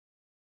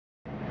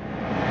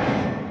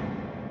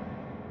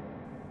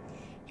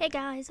Hey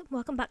guys,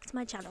 welcome back to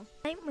my channel.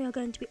 Today we are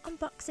going to be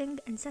unboxing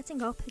and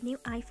setting up the new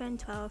iPhone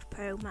 12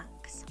 Pro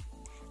Max.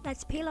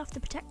 Let's peel off the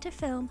protective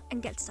film and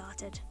get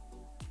started.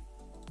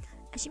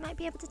 As you might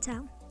be able to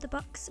tell, the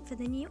box for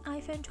the new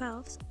iPhone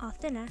 12s are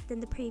thinner than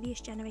the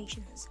previous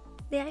generations.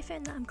 The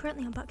iPhone that I'm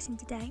currently unboxing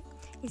today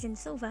is in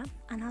silver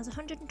and has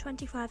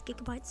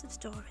 125GB of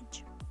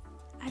storage.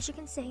 As you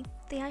can see,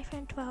 the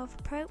iPhone 12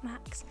 Pro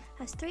Max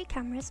has 3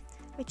 cameras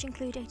which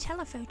include a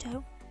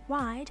telephoto,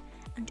 wide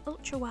and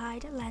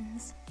ultra-wide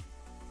lens.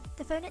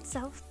 The phone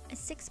itself is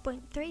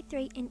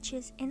 6.33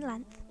 inches in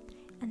length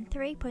and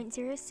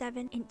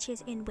 3.07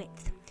 inches in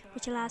width,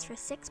 which allows for a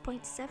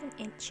 6.7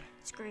 inch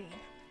screen.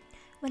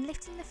 When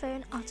lifting the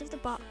phone out of the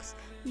box,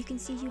 you can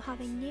see you have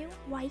a new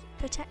white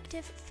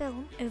protective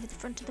film over the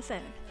front of the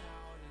phone.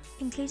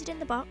 Included in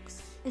the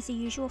box is the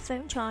usual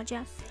phone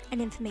charger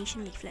and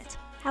information leaflet.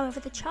 However,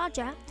 the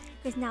charger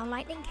is now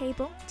lightning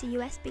cable to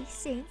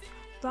USB-C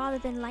rather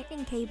than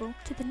lightning cable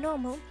to the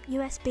normal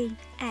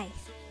USB-A.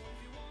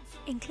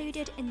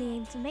 Included in the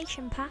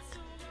information pack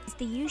is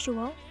the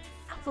usual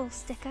Apple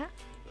sticker,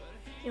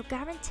 your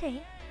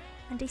guarantee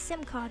and a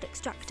SIM card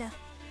extractor.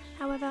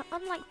 However,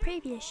 unlike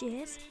previous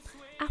years,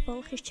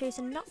 Apple has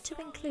chosen not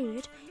to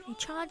include a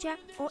charger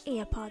or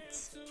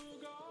earpods.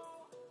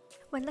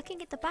 When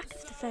looking at the back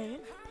of the phone,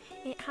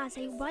 it has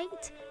a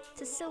white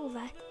to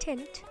silver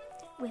tint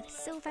with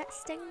silver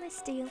stainless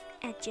steel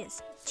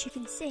edges, which you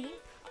can see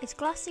is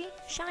glossy,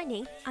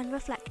 shiny and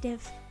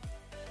reflective.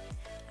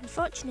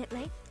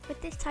 Unfortunately,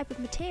 with this type of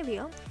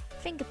material,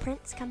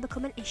 fingerprints can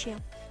become an issue.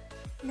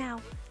 Now,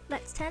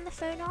 let's turn the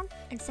phone on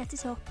and set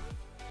it up.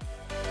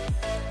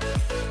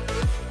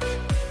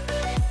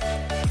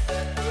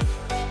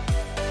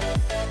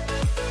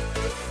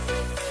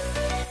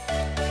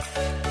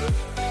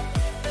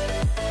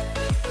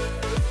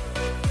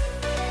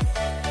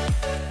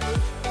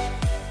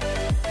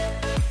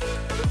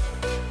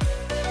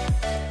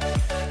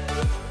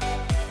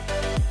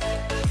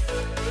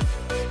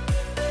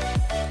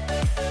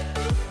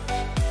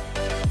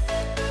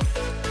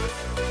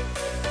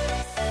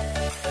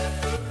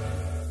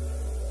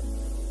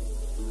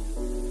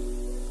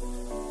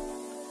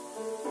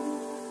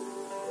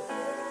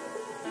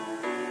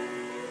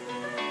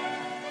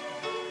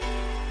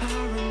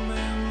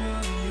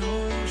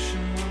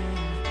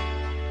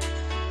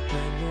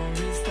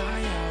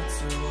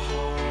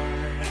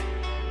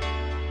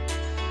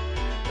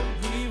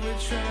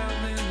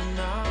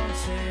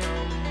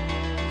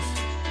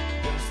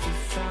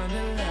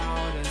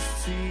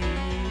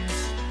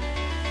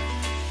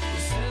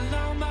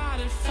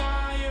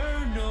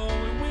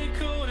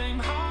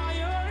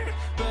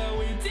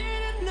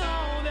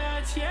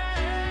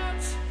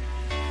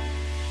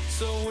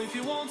 So if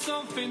you want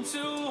something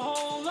to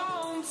hold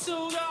on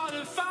to,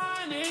 gotta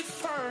find it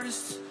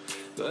first.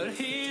 But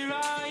here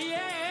I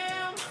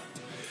am,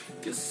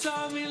 'cause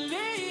I've been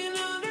laying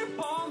under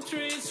palm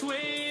trees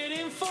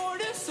waiting for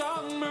the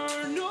summer,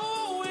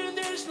 knowing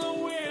there's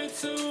nowhere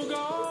to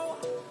go.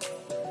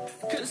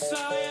 'Cause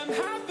I am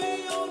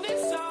happy on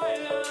this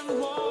island,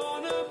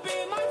 wanna be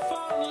my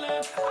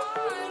farmland.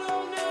 I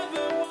don't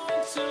ever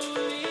want to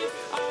leave,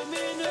 I'm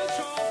in a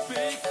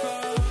tropic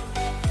club.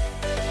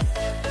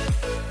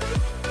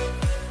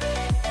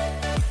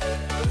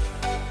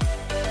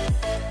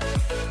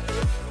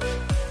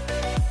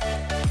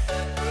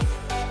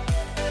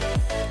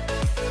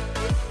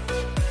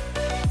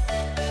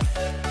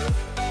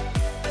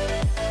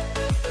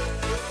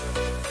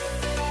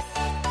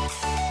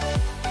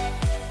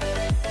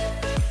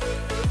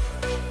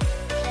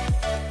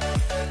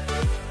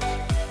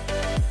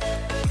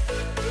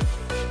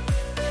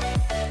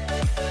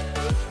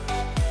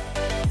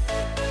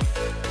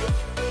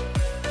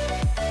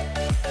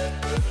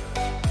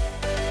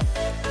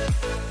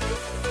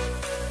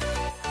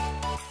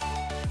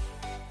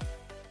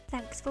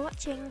 Thanks for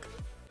watching.